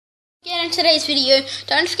get into today's video,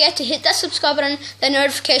 don't forget to hit that subscribe button, that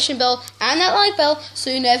notification bell, and that like bell so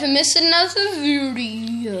you never miss another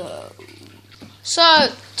video. So,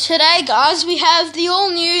 today guys, we have the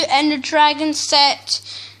all-new Ender Dragon set.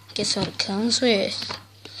 Guess what it comes with?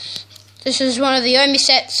 This is one of the only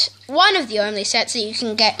sets that you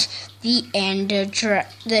can get the Ender Dragon.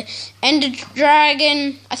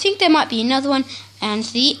 I think there might be another one, and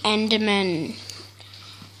the Enderman.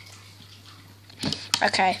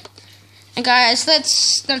 Okay, and guys, let's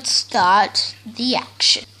start the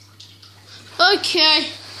action. Okay.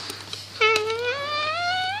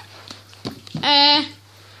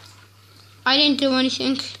 I didn't do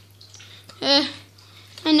anything. I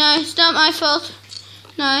know, it's not my fault.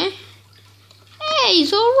 No. Hey,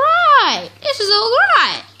 he's alright. This is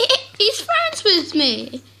alright. He's friends with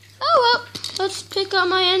me. Oh well, let's pick up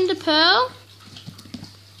my Ender Pearl.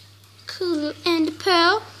 Cool little Ender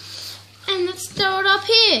Pearl. And let's throw it up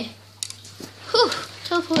here. Whew,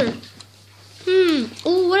 teleport.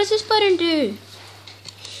 Oh, what does this button do?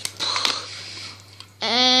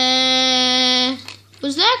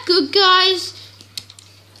 Was that good, guys?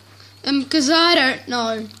 Because I don't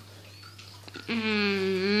know.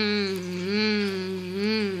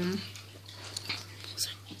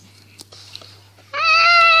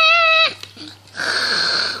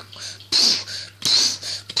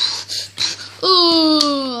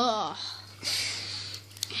 Oh.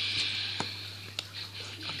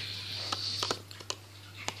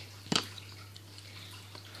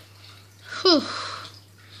 Whew.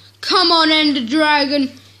 Come on, Ender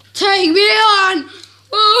Dragon, take me on!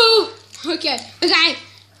 Ooh. Okay.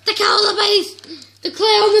 Declare the beast!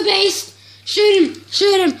 Declare the beast! Shoot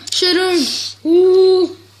him!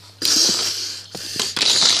 Ooh.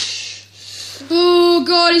 Oh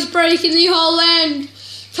God, he's breaking the whole end.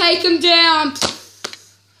 Take him down.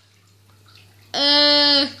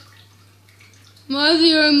 Am I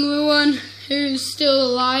the only one who's still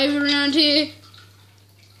alive around here?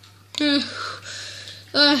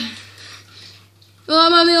 Well,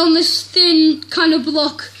 I'm only on this thin kind of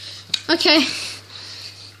block. Okay.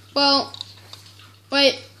 Well,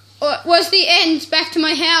 wait. Where's the end? Back to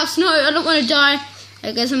my house. No, I don't want to die.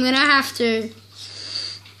 I guess I'm gonna have to.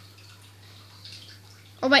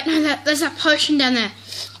 Oh wait, no, there's that potion down there.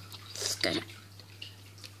 Let's go.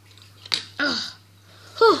 Oh.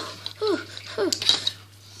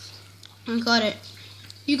 I got it.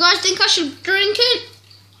 You guys think I should drink it?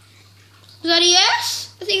 Was that a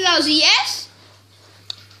yes? I think that was a yes.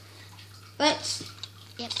 Let's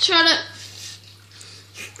try to.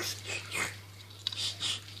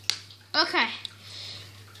 Okay.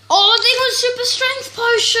 Oh, I think it was super strength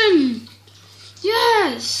potion.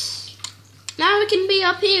 Yes. Now we can be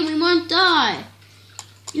up here. We won't die.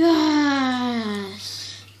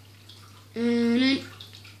 Yes. And then.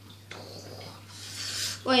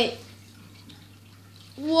 Wait.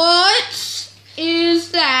 What is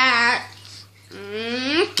that?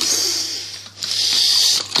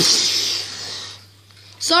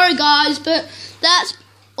 Sorry guys, but that's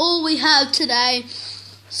all we have today.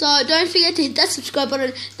 So don't forget to hit that subscribe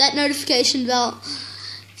button, that notification bell,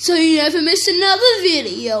 so you never miss another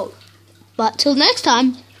video. But till next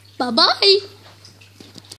time, bye bye.